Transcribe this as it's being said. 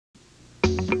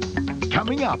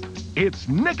Coming up, it's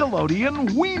Nickelodeon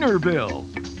Weinerville,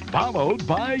 followed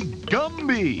by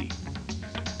Gumby.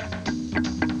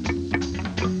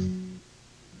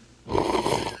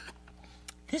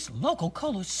 This Loco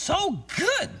Cola's so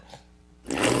good.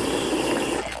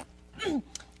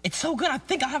 It's so good, I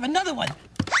think I'll have another one.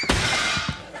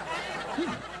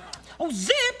 Oh,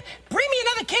 Zip, bring me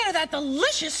another can of that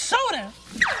delicious soda.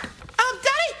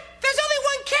 Daddy, there's only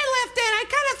one can left in. I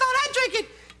kind of thought I'd drink it,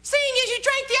 seeing as you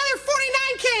drank the other 49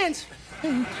 cans.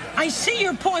 I see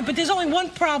your point, but there's only one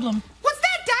problem. What's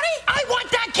that, Daddy? I want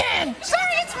that can.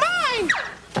 Sorry, it's mine.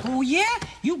 Oh, yeah?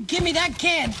 You give me that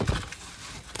can.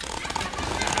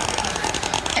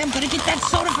 I'm gonna get that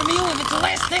soda from you if it's the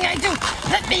last thing I do.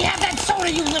 Let me have that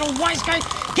soda, you little wise guy.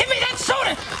 Give me that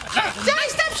soda. Daddy,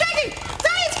 stop shaking.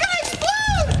 Daddy, it's gonna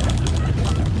explode.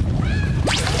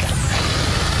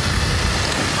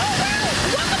 Oh, wow.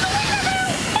 Welcome to Weinerville.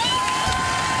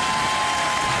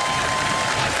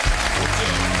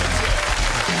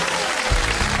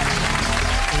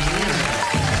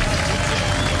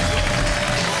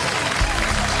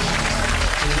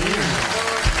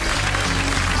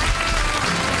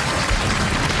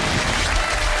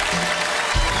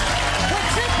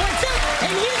 What's up?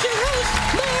 And here's your host,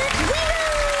 Mark Wiener.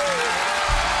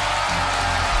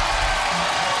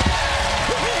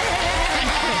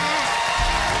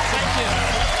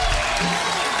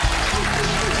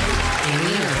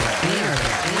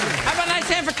 How about a nice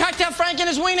hand for Cocktail Frank and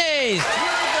his weenies? You're the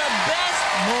best,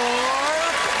 boy.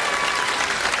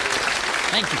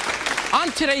 Thank you. On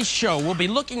today's show, we'll be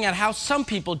looking at how some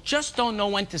people just don't know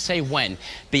when to say when.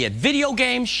 Be it video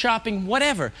games, shopping,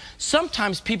 whatever.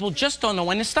 Sometimes people just don't know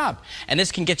when to stop. And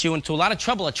this can get you into a lot of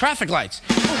trouble at traffic lights.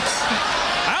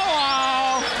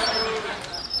 Hello!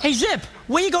 Hey, Zip,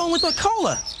 where you going with the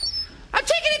cola? I'm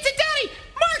taking it to Daddy.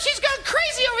 Mark, she's gone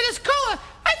crazy over this cola.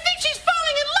 I think she's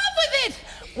falling in love with it.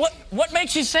 What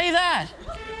makes you say that?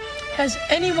 Has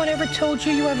anyone ever told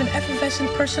you you have an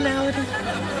effervescent personality?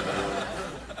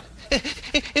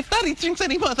 If Daddy drinks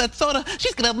any more of that soda,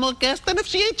 she's gonna have more gas than if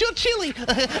she ate your chili.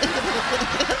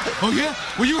 Oh, yeah?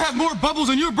 Well, you have more bubbles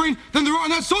in your brain than there are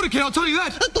in that soda can, I'll tell you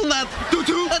that. Do not. Do.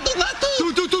 Do not do. Do not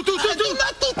do. Do not do. Do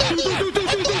not.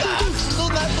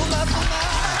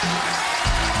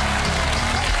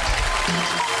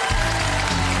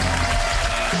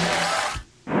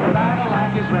 Battle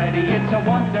is ready, it's a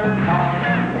wonder car.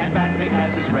 And Batman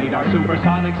has his radar,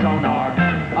 supersonic sonar.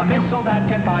 A missile that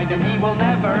can find him, he will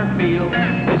never feel.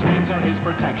 His wings are his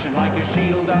protection, like a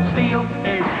shield of steel.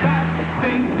 It's that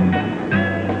thing.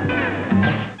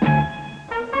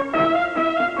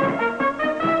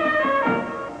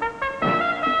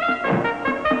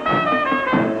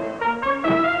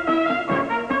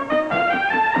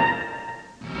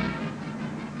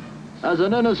 As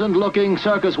an innocent-looking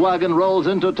circus wagon rolls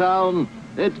into town,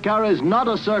 it carries not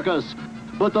a circus,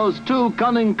 but those two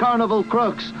cunning carnival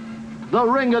crooks, the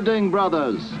Ring-a-Ding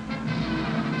brothers.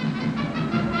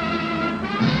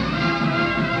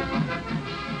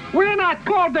 We're not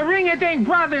called the Ring-a-Ding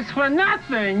Brothers for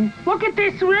nothing. Look at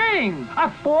this ring, a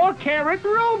 4-carat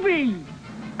ruby.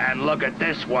 And look at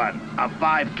this one, a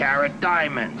 5-carat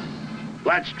diamond.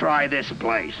 Let's try this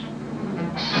place.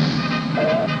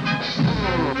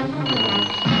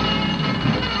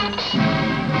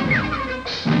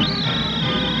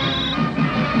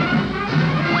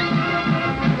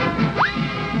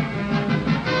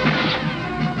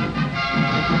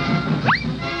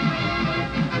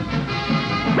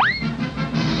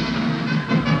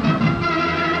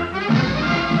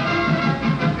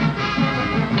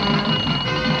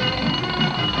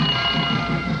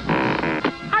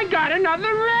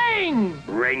 Another ring!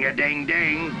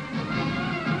 Ring-a-ding-ding.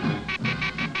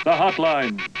 The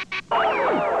hotline.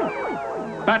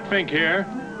 Batfink here.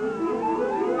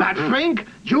 Batfink?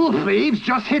 Jewel thieves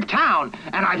just hit town,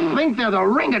 and I think they're the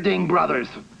Ring-a-Ding brothers.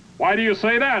 Why do you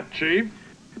say that, Chief?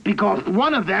 Because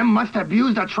one of them must have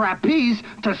used a trapeze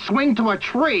to swing to a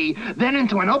tree, then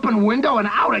into an open window and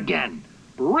out again.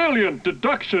 Brilliant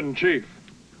deduction, Chief.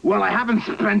 Well, I haven't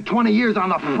spent 20 years on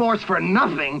the force for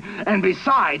nothing, and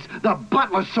besides, the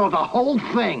butler saw the whole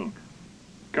thing.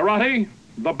 Karate,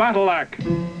 the battle act.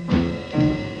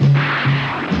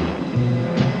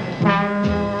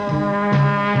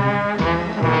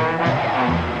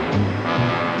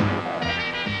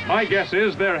 My guess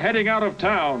is they're heading out of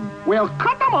town. We'll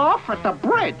cut them off at the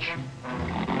bridge.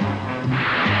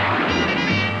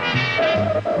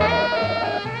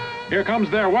 Here comes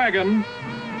their wagon.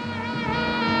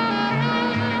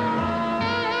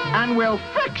 And we'll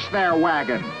fix their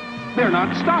wagon. They're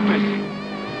not stopping.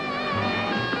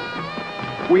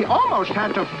 We almost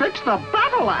had to fix the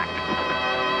battle act.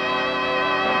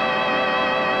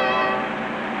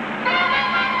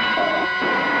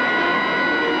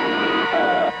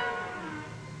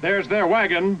 There's their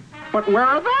wagon. But where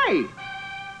are they?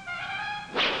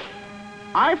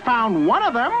 I found one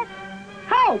of them.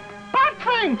 Help!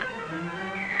 Batfink!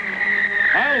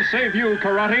 I'll save you,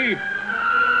 Karate.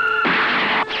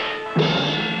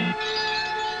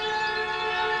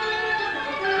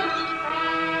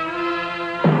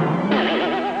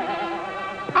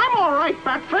 I'm all right,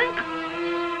 Batfink.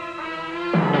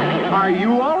 Are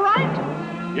you all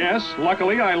right? Yes,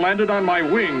 luckily I landed on my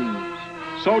wings.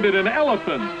 So did an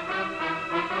elephant.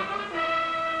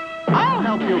 I'll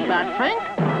help you, Batfink,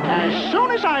 as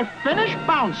soon as I finish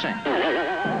bouncing.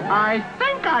 I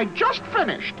think I just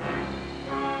finished.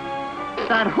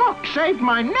 That hook saved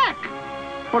my neck,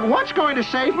 but what's going to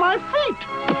save my feet?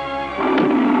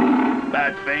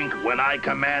 Batfink, when I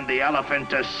command the elephant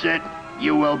to sit,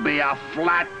 you will be a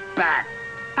flat back.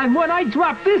 And when I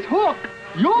drop this hook,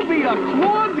 you'll be a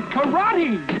clawed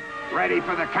karate. Ready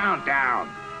for the countdown.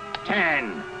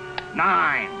 10,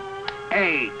 9,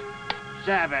 8,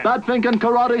 7... Batfink and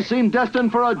Karate seem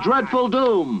destined for a dreadful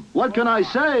doom. What can I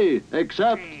say,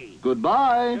 except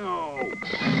goodbye? 2,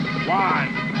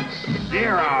 1,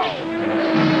 0.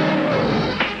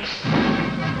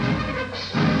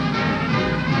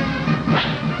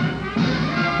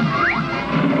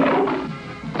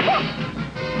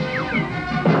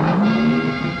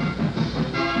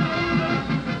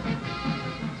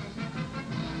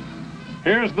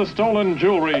 Here's the stolen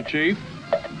jewelry, Chief.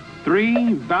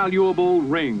 3 valuable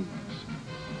rings.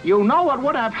 You know what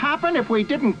would have happened if we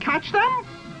didn't catch them?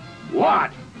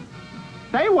 What?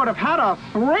 They would have had a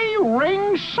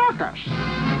 3-ring circus.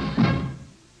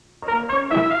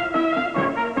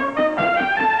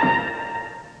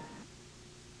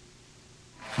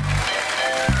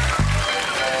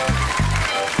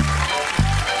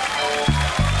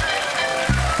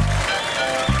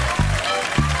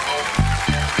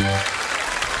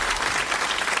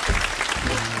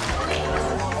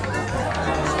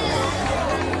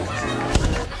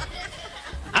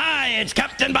 It's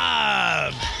Captain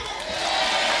Bob.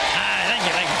 Thank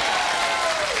you.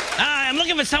 Hi, I'm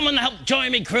looking for someone to help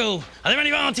join me crew. Are there any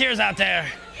volunteers out there?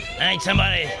 I need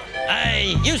somebody.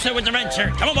 Hey, you sir with the red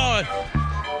shirt, come aboard.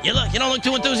 You don't look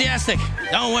too enthusiastic.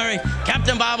 Don't worry,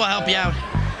 Captain Bob will help you out.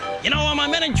 You know, on my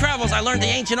many travels, I learned the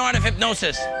ancient art of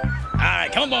hypnosis. All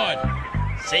right, come aboard.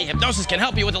 See, hypnosis can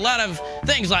help you with a lot of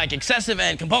things like excessive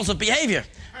and compulsive behavior.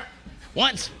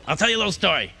 Once, I'll tell you a little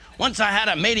story. Once I had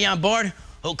a matey on board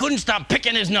who couldn't stop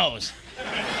picking his nose.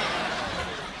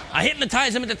 I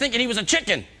hypnotized him into thinking he was a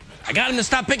chicken. I got him to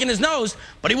stop picking his nose,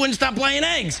 but he wouldn't stop laying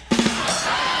eggs.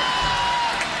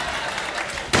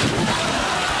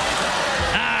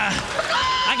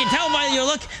 I can tell by your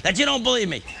look that you don't believe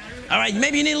me. All right,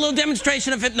 maybe you need a little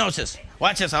demonstration of hypnosis.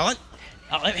 Watch this, I'll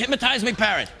hypnotize me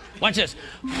parrot. Watch this.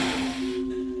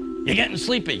 You're getting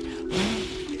sleepy.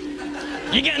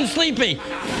 You're getting sleepy.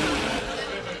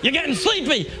 You're getting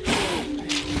sleepy.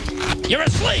 You're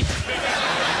asleep.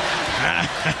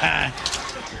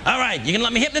 All right, you gonna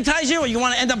let me hypnotize you, or you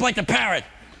want to end up like the parrot?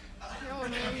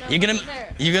 You're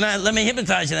gonna let me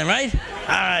hypnotize you then, right?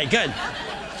 All right, good.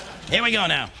 Here we go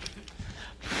now.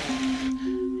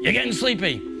 You're getting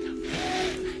sleepy.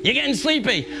 You're getting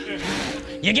sleepy.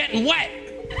 You're getting wet.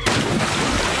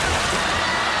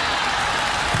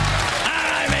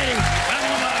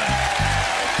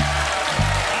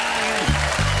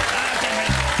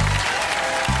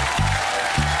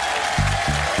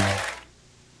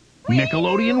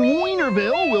 Nickelodeon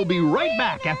Weinerville will be right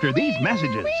back after these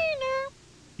messages.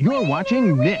 You're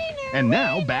watching Nick, and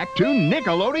now back to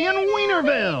Nickelodeon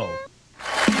Weinerville.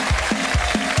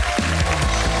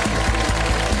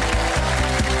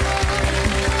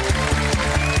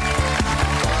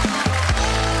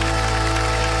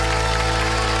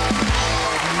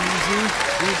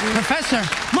 Professor!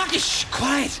 Marky, shh,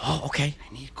 quiet. Oh, okay.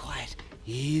 I need quiet.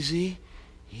 Easy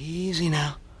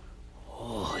now.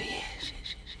 Oh, yes.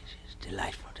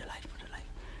 Delightful.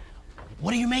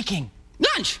 What are you making?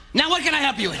 Lunch! Now what can I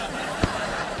help you with?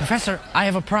 Professor, I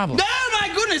have a problem. Oh,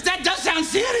 my goodness, that does sound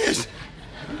serious.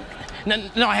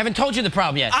 No, I haven't told you the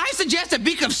problem yet. I suggest a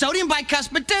beaker of sodium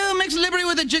bicarbonate mixed liberally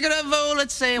with a jigger of,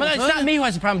 let's say... Well, it's not me who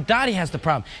has the problem. Dottie has the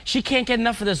problem. She can't get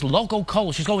enough of this Loco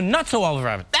coal. She's going nuts all over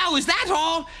it. Oh, is that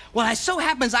all? Well, it so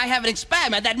happens I have an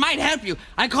experiment that might help you.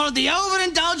 I call it the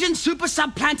overindulgent super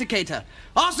subplanticator,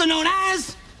 also known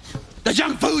as the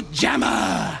junk food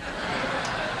jammer.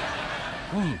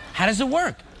 How does it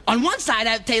work? On one side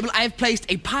of the table, I have placed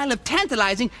a pile of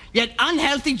tantalizing yet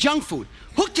unhealthy junk food.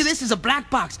 Hooked to this is a black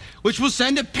box, which will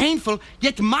send a painful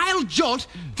yet mild jolt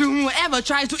to whoever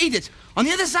tries to eat it. On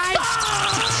the other side...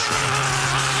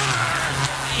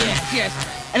 Yes.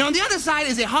 And on the other side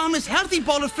is a harmless, healthy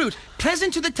bowl of fruit,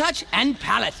 pleasant to the touch and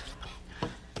palate.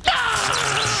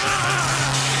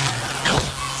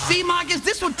 See, Marcus,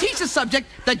 this will teach the subject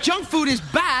that junk food is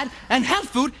bad and health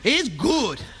food is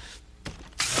good.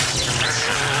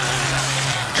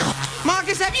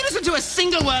 Marcus, have you listened to a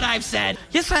single word I've said?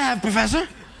 Yes, I have, Professor.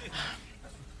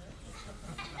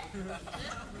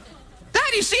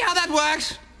 Dad, you see how that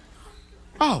works?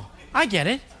 Oh, I get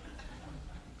it.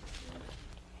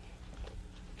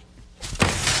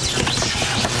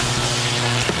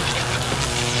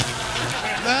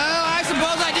 Well, I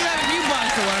suppose I do have a few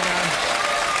bugs to work on.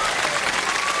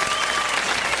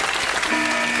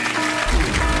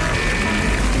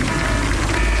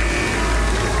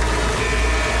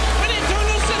 We need 2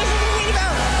 new citizens of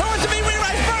Weinerville. Who wants to be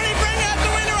Weinerized? Bernie, bring out the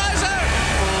Wienerizer!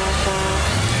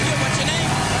 What's your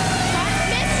name?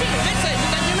 Missy. Missy,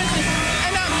 thank you, Missy.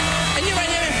 And you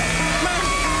right here. Come on.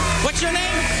 What's your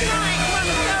name? Tonight. Come on,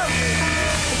 let's go.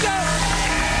 Let's go.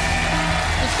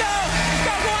 Let's go. Let's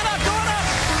go. Go on up. Go on up.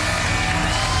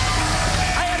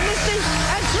 I have Misty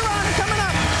and Sharon coming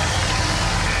up.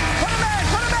 Put them in.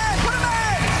 Put them in. Put them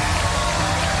in.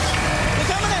 They're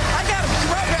coming in. I got them. It's a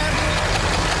program.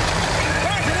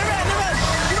 Right, they're ready.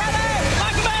 They're ready. You ready?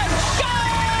 Lock them in. Go!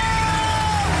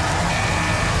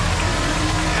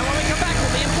 And when we come back,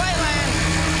 we'll be in Playland.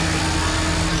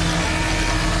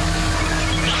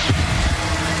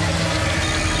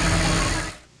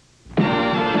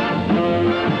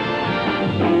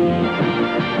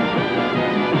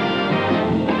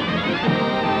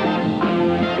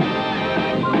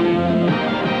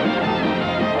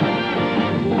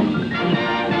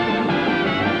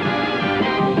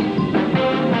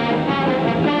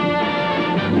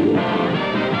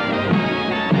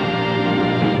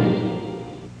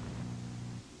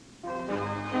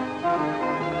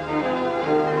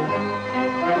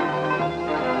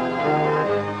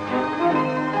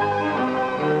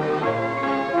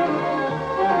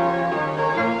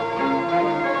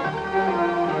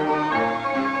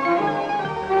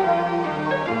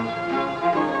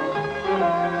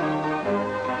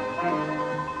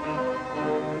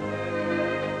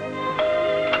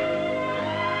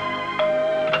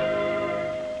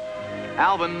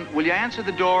 Alvin, will you answer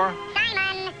the door?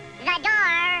 Simon, the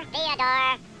door.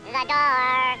 Theodore, the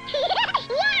door.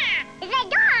 Yeah, the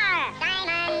door.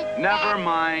 Simon. Never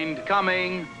mind.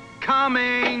 Coming.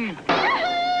 Coming!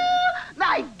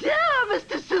 My dear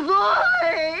Mr.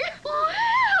 Savoy!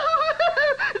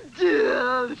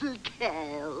 Dear little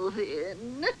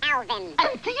Calvin. Alvin.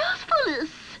 And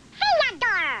Theophilus.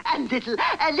 Theodore. And little...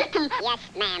 Yes,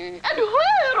 ma'am. And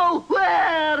where, oh,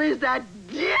 where is that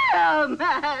dear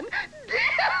man?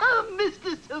 Dear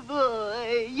Mr.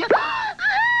 Savoy. You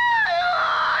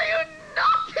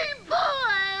naughty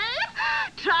boy!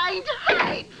 Trying to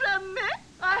hide from me.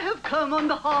 I have come on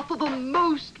behalf of a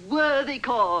most worthy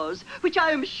cause, which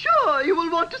I am sure you will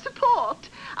want to support.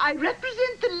 I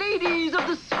represent the ladies of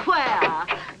the square.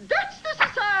 That's the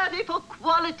Society for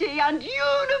Quality and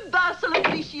Universal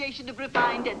Appreciation of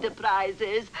Refined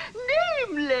Enterprises,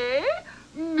 namely,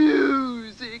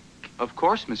 music. Of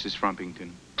course, Mrs.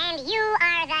 Frumpington. And you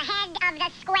are the head of the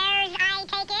squares, I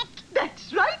take it?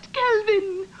 That's right,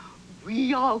 Calvin.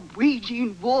 We are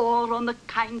waging war on the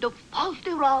kind of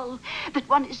falderall that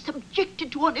one is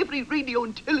subjected to on every radio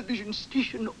and television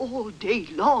station all day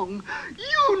long.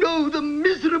 You know the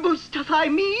miserable stuff I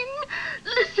mean.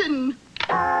 Listen.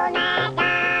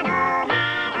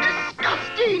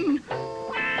 Disgusting.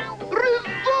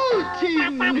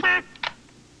 Revolting.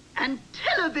 And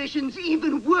television's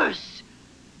even worse.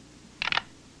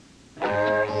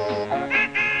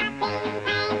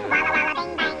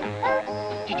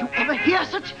 Did you ever hear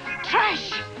such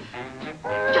trash?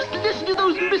 Just listen to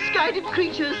those misguided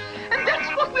creatures, and that's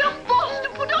what we're forced to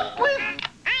put up with.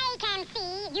 I can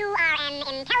see you are an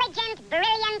intelligent,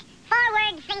 brilliant,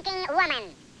 forward-thinking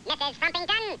woman, Mrs.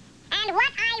 Frumpington. And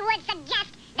what I would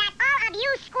suggest that all of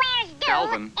you squares do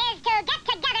Alvin. is to get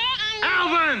together and...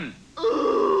 Alvin!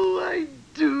 Oh, I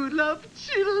do love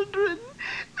children.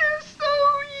 They're so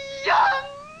young.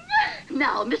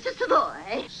 Now, Mr.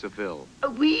 Savoy. Seville.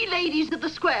 We ladies of the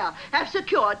square have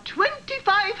secured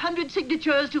 2,500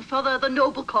 signatures to further the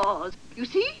noble cause. You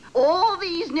see, all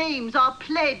these names are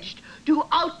pledged to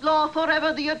outlaw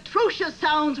forever the atrocious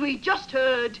sounds we just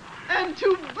heard and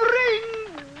to bring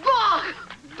Bach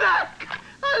back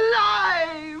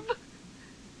alive.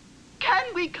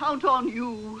 Can we count on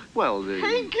you? Well,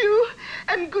 Thank you,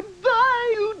 and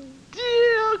goodbye, you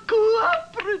dear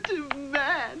cooperative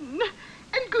man.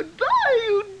 And goodbye,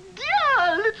 you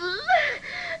dear little...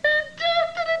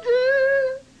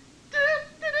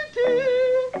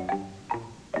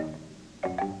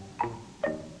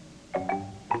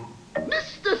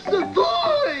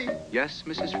 Yes,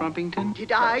 Mrs. Frumpington?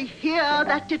 Did I hear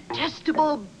that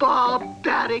detestable,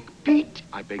 barbaric beat?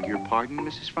 I beg your pardon,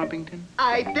 Mrs. Frumpington?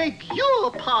 I beg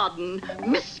your pardon,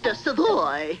 Mr.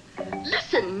 Savoy.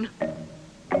 Listen.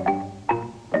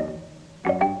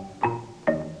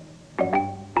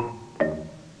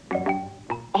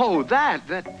 Oh,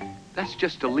 that's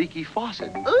just a leaky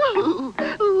faucet. Oh,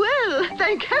 well,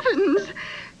 thank heavens.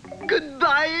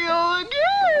 Goodbye again.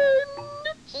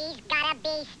 She's gotta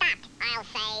be stopped, I'll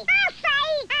say.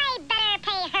 I better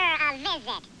pay her a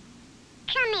visit.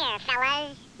 Come here,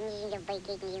 fellas.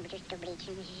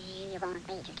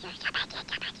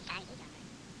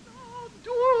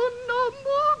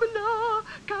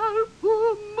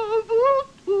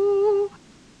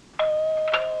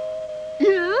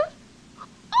 Yes?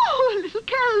 Oh, little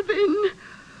Calvin.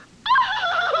 Oh,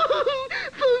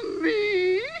 for me.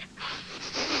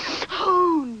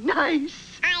 Oh,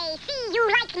 nice. I see you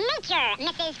like nature,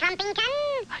 Mrs. Frumpington.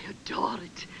 I adore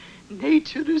it.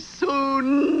 Nature is so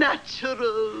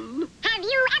natural. Have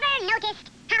you ever noticed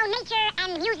how nature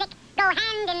and music go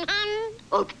hand in hand?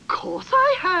 Of course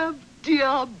I have,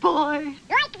 dear boy.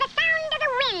 Like the sound of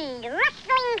the wind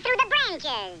rustling through the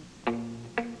branches.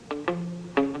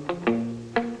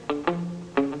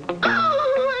 Oh,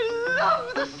 I love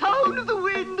the sound of the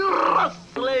wind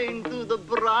rustling through the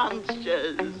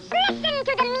branches. Listen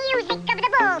to the music of the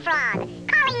bullfrog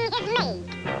calling his mate.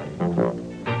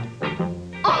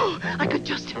 Oh, I could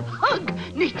just hug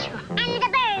nature. And the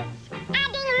birds,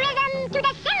 adding rhythm to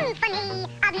the symphony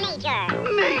of nature.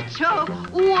 Nature,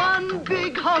 one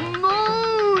big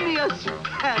harmonious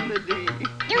family.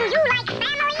 Do you like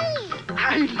families? I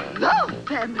love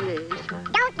families.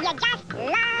 Don't you just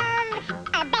love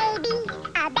a baby,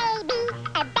 a baby,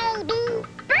 a baby?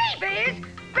 Babies?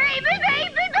 Baby,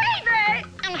 baby, baby!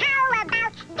 And how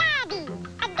about daddy,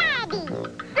 a daddy?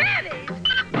 Daddies?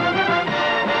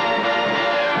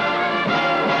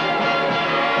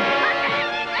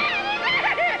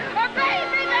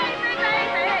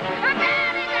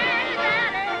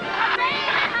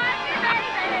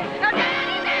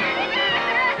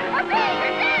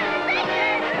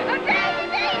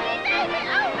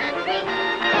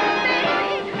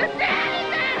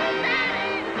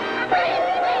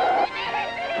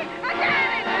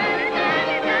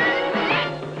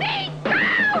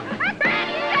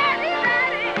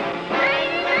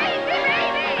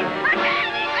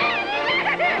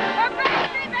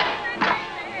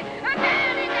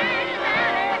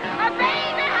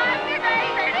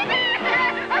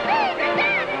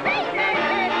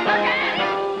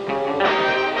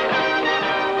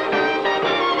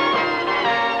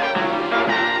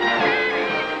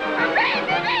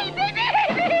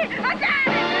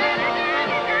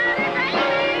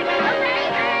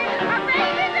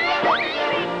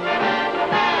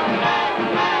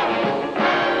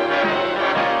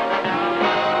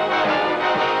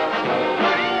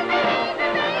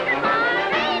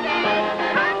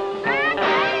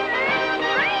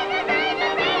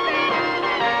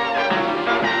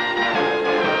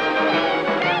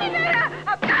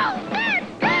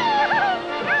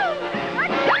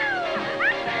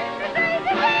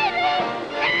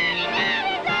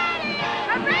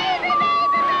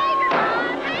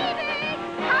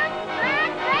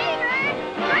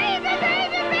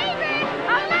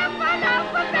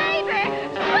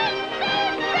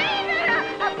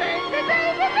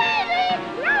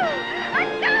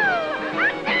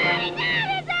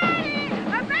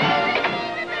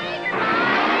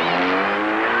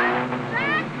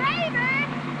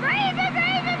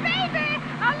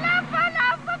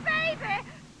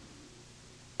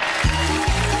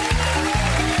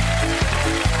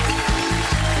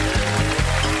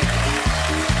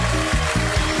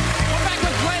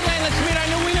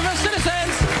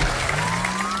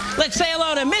 Let's say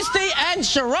hello to Misty and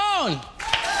Sharon.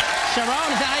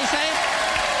 Sharon, is that how you say it?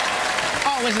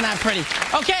 Oh, isn't that pretty?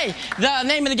 Okay, the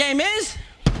name of the game is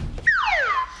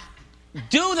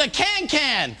Do the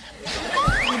Can-Can.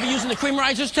 We'll be using the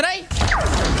creamerizers today.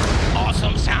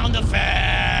 Awesome sound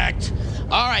effect.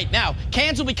 All right, now,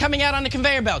 cans will be coming out on the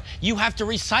conveyor belt. You have to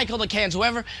recycle the cans.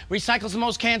 Whoever recycles the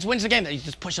most cans wins the game. You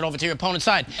just push it over to your opponent's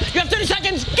side. You have 30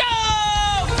 seconds. Go!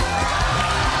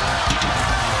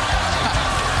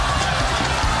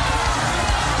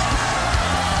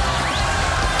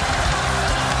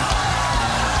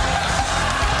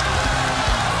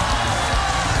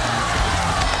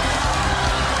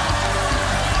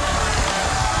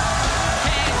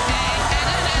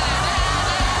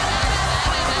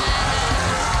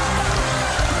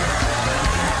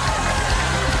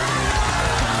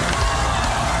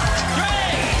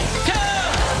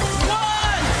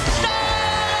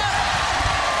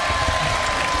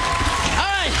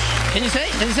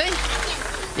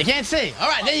 You can't see. All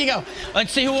right, there you go.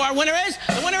 Let's see who our winner is.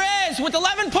 The winner is, with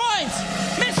 11 points,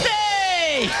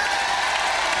 Misty!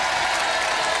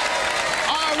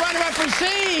 Our runner-up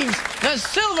receives the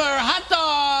silver hot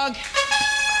dog.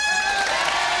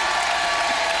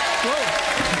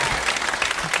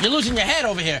 Whoa. You're losing your head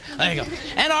over here. There you go.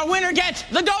 And our winner gets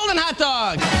the golden hot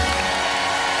dog.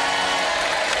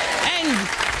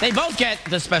 And they both get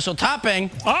the special topping.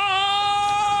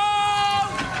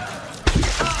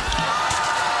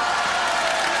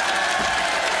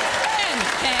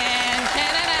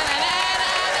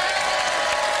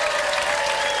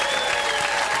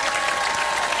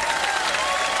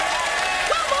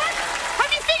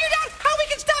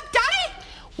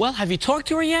 Well, have you talked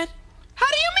to her yet? How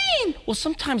do you mean? Well,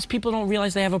 sometimes people don't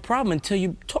realize they have a problem until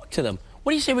you talk to them.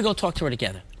 What do you say we go talk to her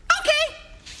together? Okay.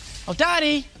 Oh,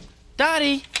 Dottie.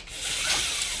 Dottie.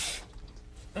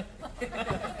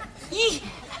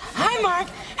 Hi, Mark.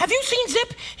 Have you seen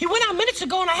Zip? He went out minutes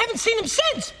ago, and I haven't seen him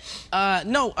since.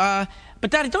 No, but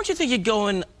Dottie, don't you think you're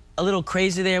going a little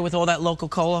crazy there with all that local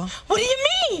cola? What do you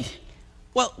mean?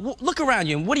 Well, look around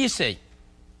you, and what do you see?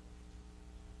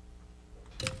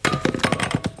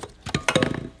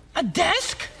 A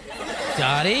desk?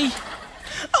 Dottie?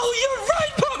 Oh, you're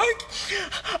right, Mark.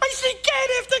 I see can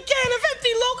after can of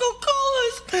empty local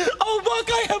colas. Oh, Mark,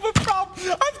 I have a problem.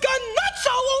 I've got nuts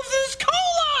all over this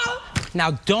cola.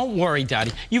 Now, don't worry,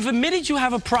 Dottie. You've admitted you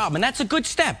have a problem, and that's a good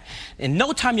step. In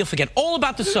no time, you'll forget all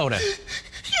about the soda. You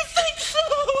think so?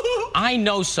 I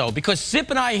know so, because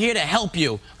Zip and I are here to help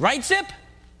you. Right, Zip?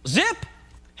 Zip?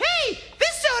 Hey,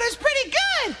 this soda's pretty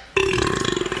good.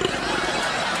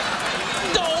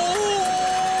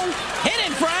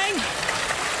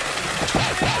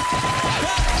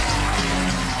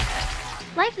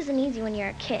 Life isn't easy when you're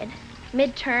a kid.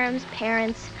 Midterms,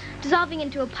 parents, dissolving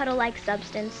into a puddle-like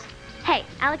substance. Hey,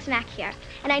 Alex Mack here,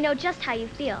 and I know just how you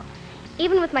feel.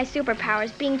 Even with my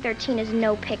superpowers, being 13 is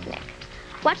no picnic.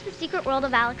 Watch The Secret World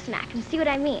of Alex Mack and see what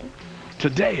I mean.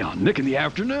 Today on Nick in the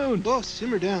Afternoon. Boss,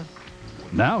 simmer down.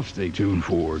 Now stay tuned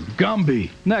for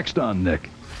Gumby, next on Nick.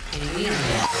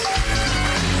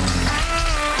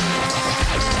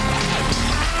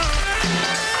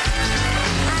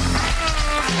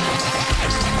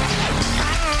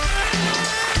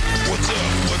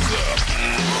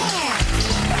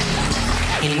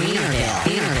 In Weinerville.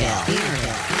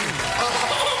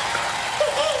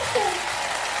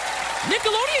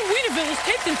 Nickelodeon Weinerville is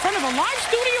taped in front of a live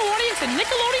studio audience at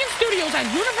Nickelodeon Studios at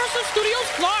Universal Studios,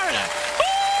 Florida.